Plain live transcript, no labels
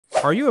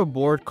Are you a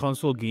bored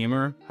console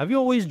gamer? Have you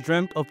always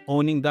dreamt of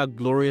owning that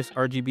glorious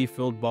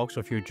RGB-filled box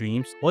of your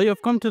dreams? Well,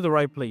 you've come to the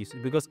right place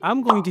because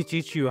I'm going to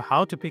teach you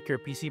how to pick your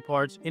PC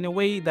parts in a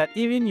way that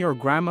even your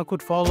grandma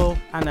could follow.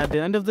 And at the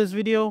end of this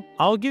video,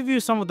 I'll give you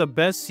some of the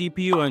best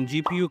CPU and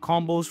GPU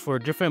combos for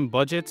different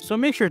budgets, so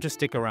make sure to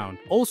stick around.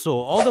 Also,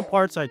 all the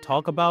parts I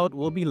talk about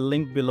will be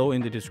linked below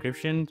in the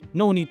description.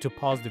 No need to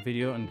pause the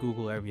video and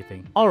Google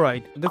everything.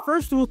 Alright, the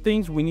first two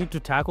things we need to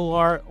tackle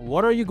are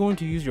what are you going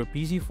to use your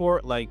PC for,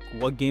 like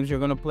what games you're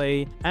gonna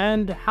play,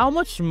 and how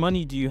much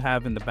money do you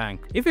have in the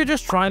bank. If you're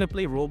just trying to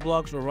play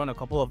Roblox or run a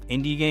couple of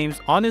indie games,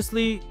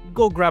 honestly,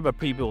 go grab a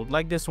pre-build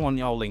like this one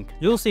I'll link.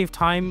 You'll save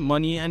time,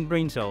 money, and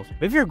brain cells.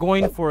 But if you're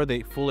going for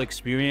the full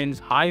experience,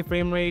 high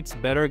frame rates,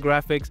 better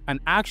graphics,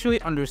 and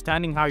actually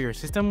understanding how your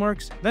system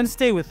works, then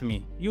stay with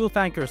me. You will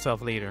thank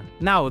yourself later.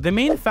 Now, the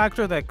main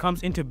factor that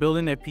comes into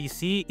building a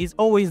PC is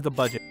always the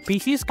budget.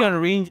 PCs can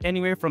range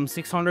anywhere from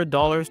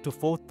 $600 to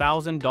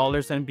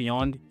 $4,000 and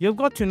beyond. You've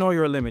got to know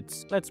your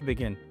limits. Let's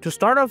begin. To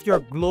start off your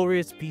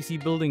glorious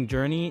PC building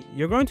journey,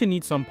 you're going to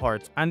need some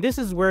parts, and this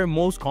is where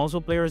most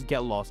console players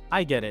get lost.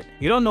 I get it.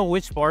 You don't know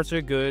which parts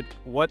are good,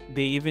 what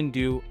they even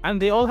do,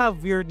 and they all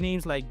have weird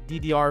names like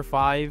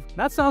DDR5.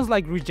 That sounds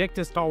like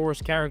rejected Star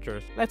Wars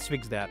characters. Let's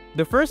fix that.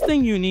 The first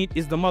thing you need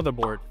is the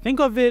motherboard. Think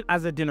of it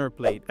as a dinner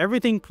plate.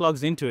 Everything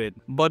plugs into it.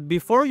 But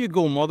before you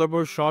go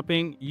motherboard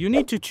shopping, you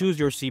need to choose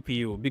your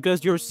CPU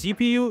because your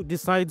CPU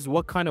decides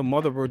what kind of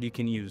motherboard you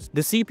can use.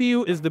 The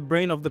CPU is the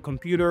brain of the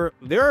computer.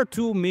 There are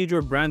two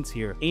major brands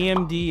here,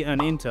 AMD and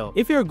Intel.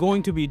 If you're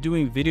going to be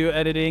doing video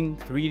editing,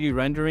 3D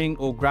rendering,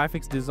 or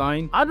graphics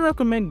design, I'd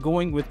recommend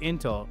going with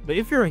Intel. But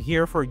if you're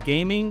here for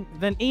gaming,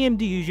 then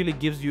AMD usually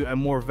gives you a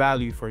more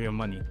value for your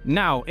money.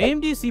 Now,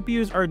 AMD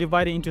CPUs are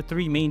divided into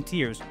three main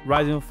tiers: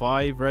 Ryzen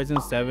 5,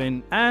 Ryzen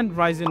 7, and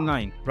Ryzen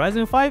 9.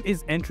 Ryzen 5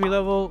 is entry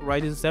level,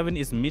 Ryzen 7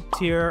 is mid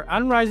tier,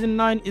 and Ryzen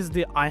 9 is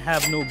the I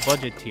have no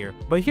budget tier.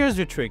 But here's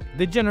the trick: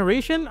 the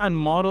generation and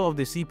model of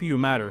the CPU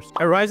matters.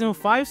 A Ryzen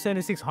 5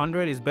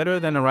 7600 is better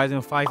than a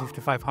Ryzen 5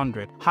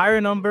 5500.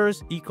 Higher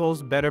numbers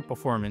equals better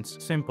performance.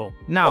 Simple.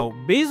 Now,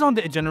 based on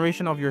the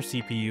generation of your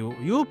CPU,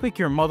 you'll pick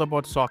your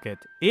motherboard socket.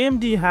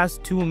 AMD has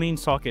two main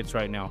sockets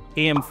right now,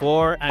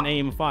 AM4 and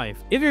AM5.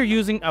 If you're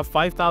using a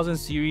 5000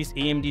 series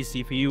AMD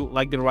CPU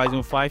like the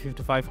Ryzen 5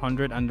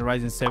 5500 and the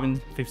Ryzen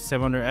 7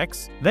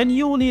 5700X, then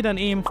you will need an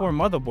AM4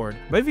 motherboard.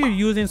 But if you're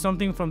using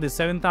something from the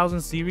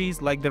 7000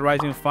 series like the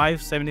Ryzen 5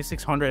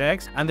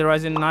 7600X and the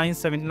Ryzen 9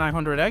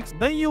 7900X,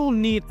 then you'll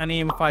need an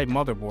AM5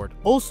 motherboard.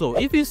 Also,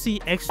 if you see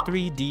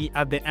X3D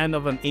at the end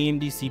of an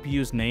AMD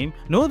CPU's name,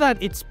 know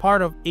that it's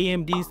part of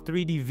AMD's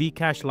 3D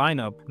V-Cache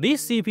lineup.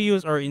 These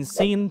CPUs are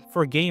insane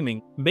for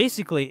gaming.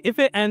 Basically, if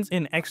it ends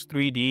in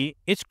X3D,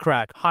 it's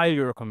crack. Highly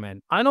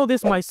recommend. I know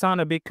this might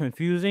sound a bit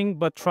confusing,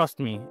 but trust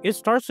me, it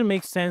starts to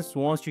make sense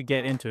once you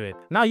get into it.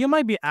 Now, you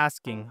might be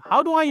asking,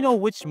 how do I know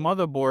which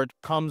motherboard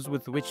comes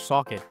with which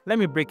socket? Let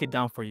me break it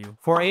down for you.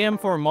 For AM4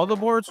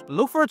 motherboards,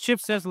 look for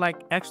chipsets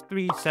like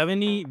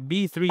X370,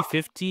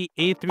 B350,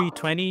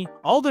 A320,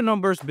 all the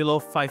numbers below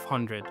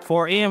 500.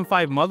 For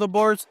AM5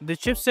 motherboards, the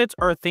chipsets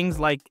are things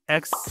like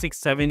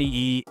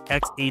X670E,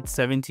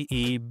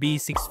 X870E,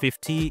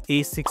 B650,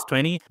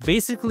 A620.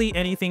 Basically,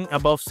 anything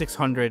above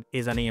 600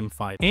 is an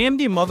AM5. AMD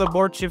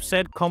motherboard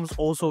chipset comes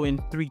also in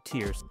three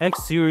tiers: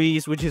 X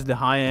series, which is the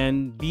high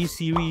end, B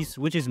series,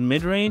 which is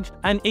mid-range,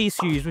 and A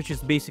series, which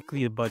is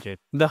basically a budget.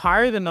 The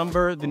higher the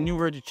number, the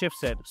newer the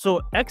chipset.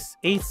 So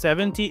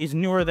X870 is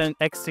newer than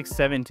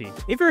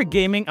X670. If you're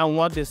gaming and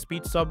want the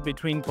speed sub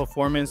between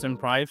performance and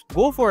price,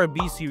 go for a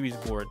B series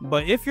board.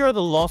 But if you're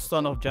the lost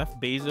son of Jeff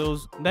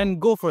Bezos, then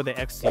go for the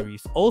X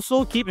series.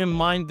 Also, keep in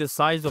mind the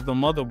size of the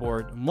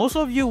motherboard. Most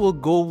of you will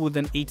go with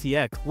an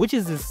ATX, which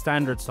is the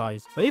standard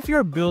size. But if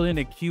you're building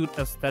a cute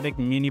aesthetic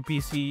mini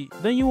PC,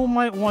 then you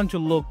might want to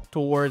look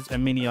towards a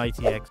mini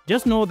ITX.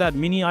 Just know that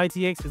mini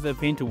ITX is a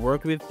pain to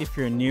work with if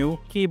you're new.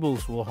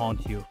 Cables will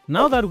haunt you.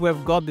 Now that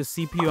we've got the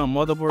CPU and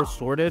motherboard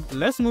sorted,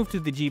 let's move to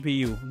the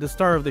GPU, the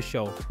star of the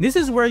show. This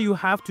is where you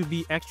have to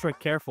be extra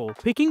careful.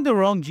 Picking the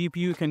wrong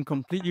GPU can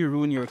completely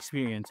ruin your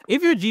experience.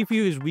 If your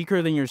GPU is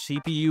weaker than your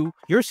CPU,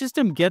 your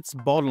system gets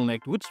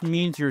bottlenecked, which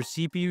means your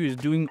CPU is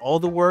doing all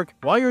the work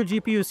while your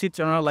GPU sits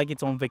around like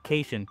it's on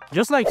vacation.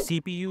 Just like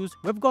CPUs,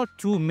 we've got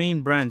two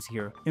main brands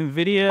here,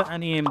 Nvidia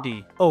and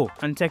AMD. Oh,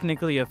 and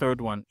technically a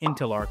third one,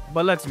 Intel Arc.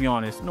 But let's be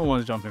honest, no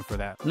one's jumping for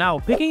that. Now,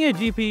 picking a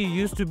GPU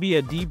used to be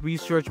a deep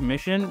research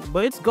mission,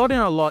 but it's gotten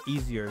a lot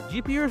easier.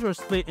 GPUs are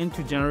split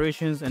into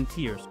generations and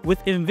tiers. With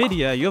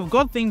Nvidia, you've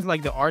got things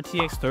like the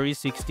RTX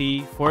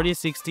 3060,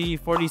 4060,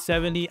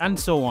 4070, and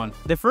so on.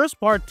 The first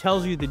part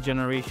tells you the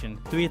generation,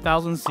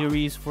 3000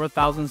 series,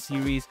 4000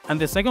 series, and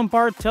the second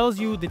part tells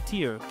you the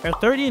tier. A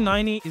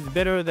 3090 is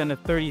better than a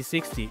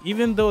 3060,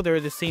 even though they're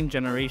the same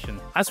generation.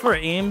 As for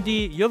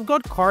AMD, you've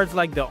got cards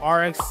like the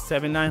RX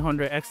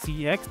 7900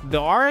 XTX.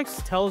 The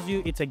RX tells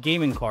you it's a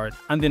gaming card,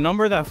 and the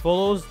number that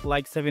follows,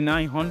 like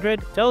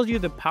 7900, tells you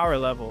the power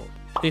level.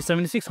 The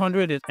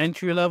 7600 is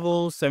entry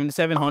level,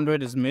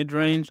 7700 is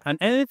mid-range, and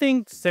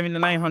anything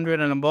 7900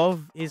 and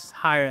above is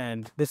higher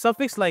end. The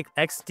suffix like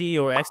XT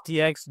or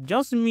XTX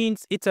just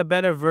means it's a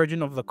better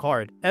version of the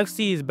card.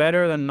 XT is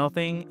better than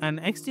nothing, and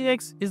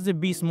XTX is the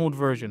beast mode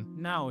version.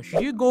 Now,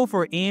 should you go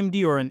for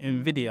AMD or an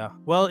Nvidia?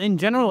 Well, in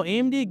general,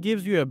 AMD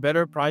gives you a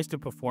better price to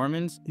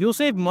performance. You'll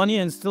save money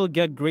and still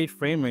get great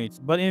frame rates,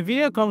 but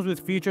Nvidia comes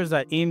with features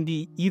that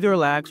AMD either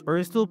lacks or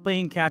is still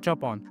playing catch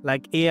up on,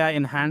 like AI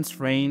enhanced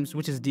frames,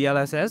 which is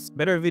DLSS,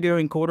 better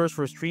video encoders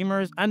for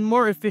streamers, and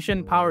more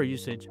efficient power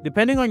usage.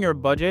 Depending on your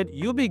budget,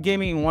 you'll be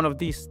gaming in one of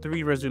these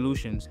three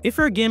resolutions. If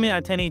you're gaming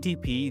at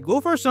 1080p, go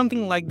for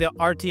something like the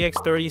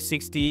RTX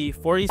 3060,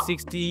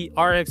 4060,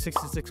 RX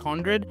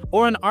 6600,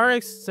 or an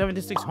RX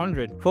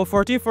 7600. For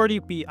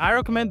 4040p, I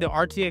recommend the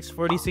RTX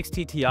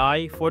 4060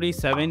 Ti,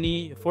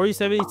 4070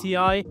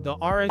 Ti, the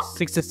RX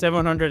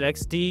 6700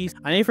 XT,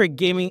 and if you're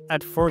gaming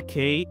at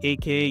 4K,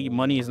 aka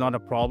money is not a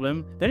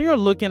problem, then you're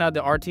looking at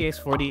the RTX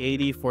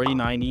 4080,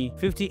 4090,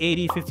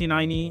 5080,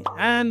 5090,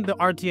 and the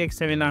RTX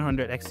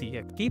 7900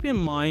 XT. Keep in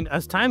mind,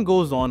 as time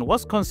goes on,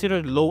 what's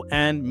considered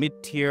low-end,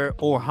 mid-tier,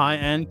 or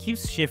high-end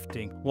keeps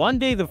shifting. One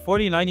day the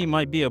 4090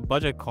 might be a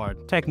budget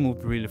card. Tech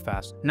moved really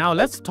fast. Now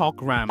let's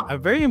talk RAM, a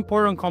very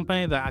important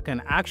component that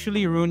can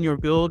actually ruin your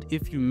build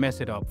if you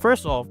mess it up.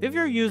 First off, if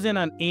you're using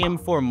an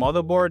AM4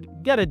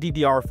 motherboard, get a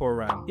DDR4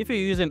 RAM. If you're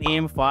using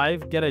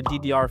AM5, get a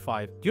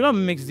DDR5. Do not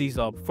mix these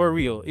up. For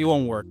real, it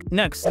won't work.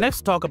 Next,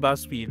 let's talk about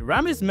speed.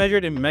 RAM is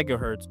measured in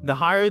megahertz. The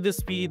higher the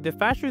speed, the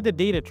faster the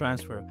data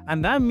transfer,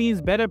 and that means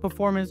better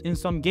performance in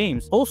some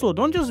games. Also,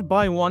 don't just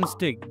buy one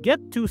stick, get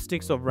 2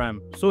 sticks of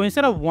RAM. So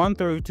instead of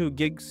 132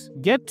 gigs,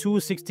 get 2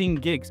 16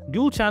 gigs.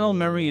 Dual channel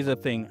memory is a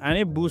thing, and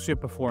it boosts your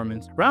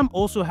performance. RAM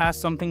also has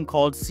something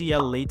called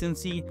CL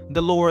latency.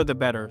 The lower the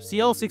better.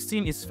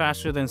 CL16 is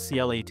faster than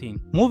CL18.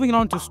 Moving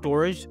on to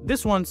storage,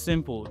 this one's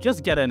simple.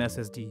 Just get an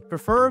SSD,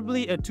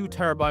 preferably a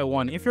 2TB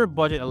one if your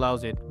budget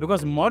allows it,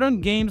 because modern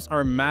games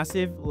are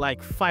massive,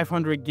 like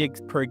 500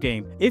 gigs per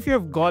game. If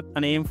you've got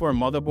an AM4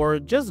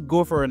 motherboard, just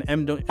go for an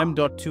M.2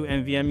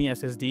 NVMe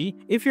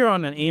SSD. If you're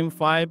on an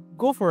AM5,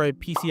 go for a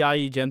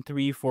PCIe Gen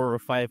 3, 4, or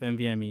 5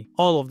 NVMe.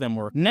 All of them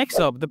work. Next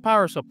up, the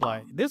power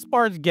supply. This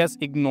part gets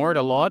ignored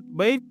a lot,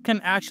 but it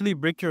can actually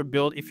break your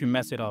build if you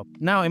mess it up.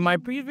 Now, in my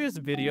previous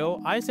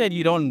video, I said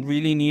you don't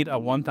really need a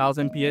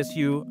 1000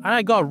 PSU, and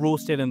I got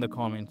roasted in the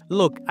comments.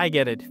 Look, I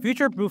get it.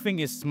 Future-proofing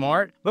is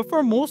smart, but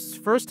for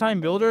most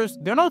first-time builders,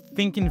 they're not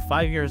thinking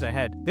 5 years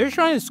ahead. They're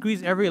trying to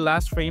squeeze every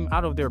last frame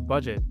out of their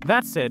budget.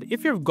 That said,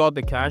 if you've got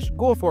the cash,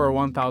 go for a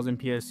 1000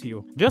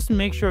 PSU. Just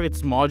make sure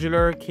it's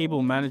modular.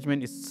 Cable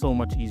management is so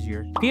much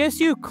easier.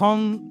 PSU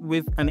come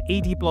with an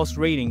 80+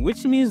 rating,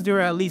 which means they're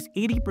at least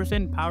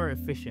 80% power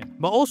efficient.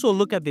 But also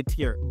look at the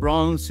tier: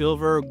 bronze,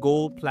 silver,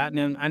 gold,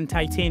 platinum, and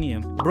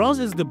titanium. Bronze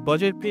is the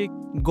budget pick.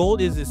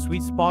 Gold is the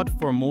sweet spot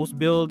for most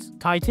builds.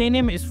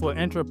 Titanium is for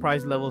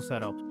enterprise level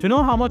setup. To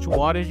know how much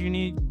wattage you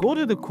need, go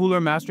to the Cooler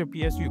Master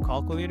PSU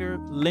calculator,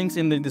 links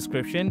in the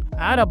description.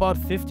 Add about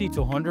 50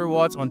 to 100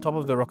 watts on top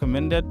of the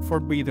recommended for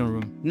breathing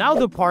room. Now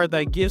the part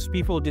that gives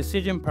people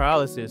decision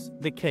paralysis,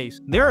 the case.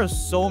 There are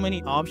so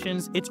many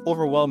options, it's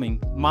overwhelming.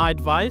 My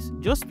advice,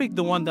 just pick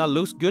the one that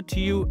looks good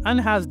to you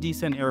and has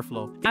decent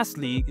airflow.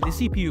 Lastly, the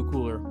CPU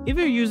cooler. If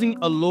you're using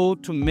a low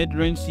to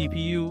mid-range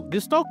CPU,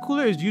 the stock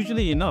cooler is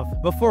usually enough.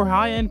 But for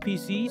high-end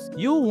PCs,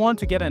 you'll want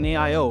to get an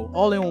AIO,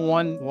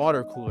 all-in-one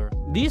water cooler.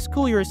 These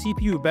cool your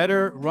CPU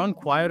better, run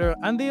quieter,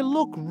 and they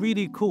look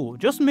really cool.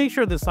 Just make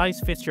sure the size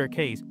fits your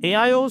case.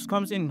 AIOs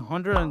comes in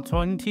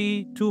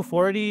 120,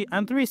 240,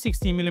 and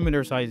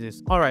 360mm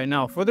sizes. Alright,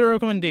 now for the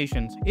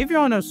recommendations. If you're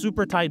on a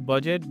super tight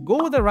budget,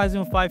 go with the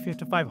Ryzen 5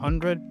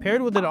 5500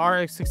 paired with the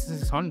RX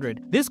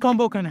 6600. This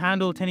combo can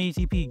handle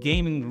 1080p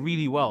gaming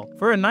really well.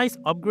 For a nice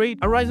upgrade,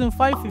 a Ryzen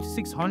 5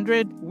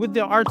 5600 with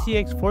the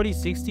RTX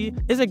 4060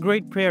 is a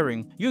great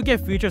pairing. You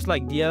get features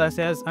like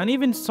DLSS and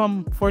even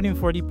some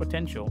 1440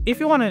 potential. If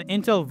you want an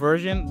Intel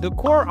version, the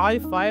Core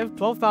i5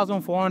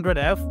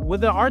 12400F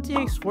with the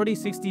RTX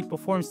 4060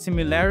 performs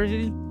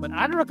similarly, but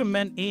I'd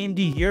recommend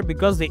AMD here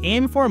because the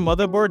AM4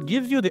 motherboard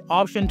gives you the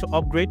option to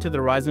upgrade to the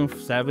Ryzen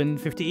 7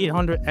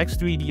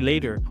 5800X3D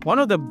later, one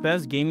of the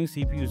best gaming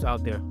CPUs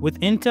out there. With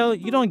Intel,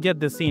 you don't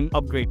get the same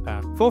upgrade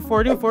path. For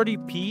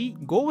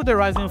 1440p, go with the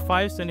Ryzen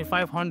 5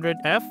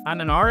 7500F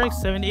and an RX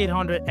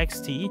 7800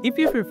 XT. If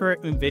you prefer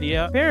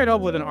Nvidia, pair it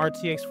up with an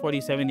RTX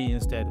 4070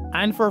 instead.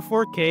 And for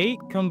 4K,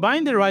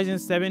 combine the Ryzen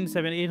 7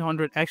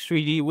 7800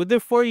 X3D with the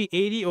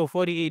 4080 or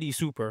 4080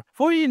 Super.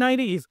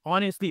 4090 is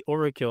honestly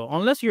overkill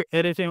unless you're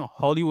editing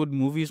Hollywood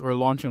movies or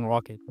launching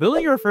rocket.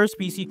 Building your first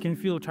PC can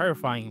feel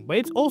terrifying, but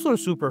it's also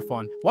super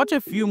fun. Watch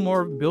a few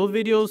more build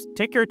videos,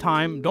 take your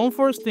time, don't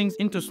force things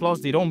into slots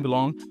they don't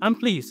belong, and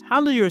please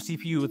handle your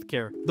CPU with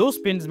care. Those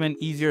pins meant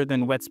easier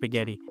than wet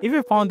spaghetti. If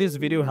you found this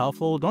video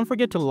helpful, don't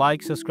forget to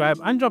like, subscribe,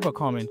 and drop a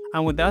comment.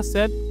 And with that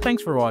said,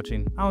 thanks for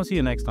watching. I will see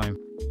you next time.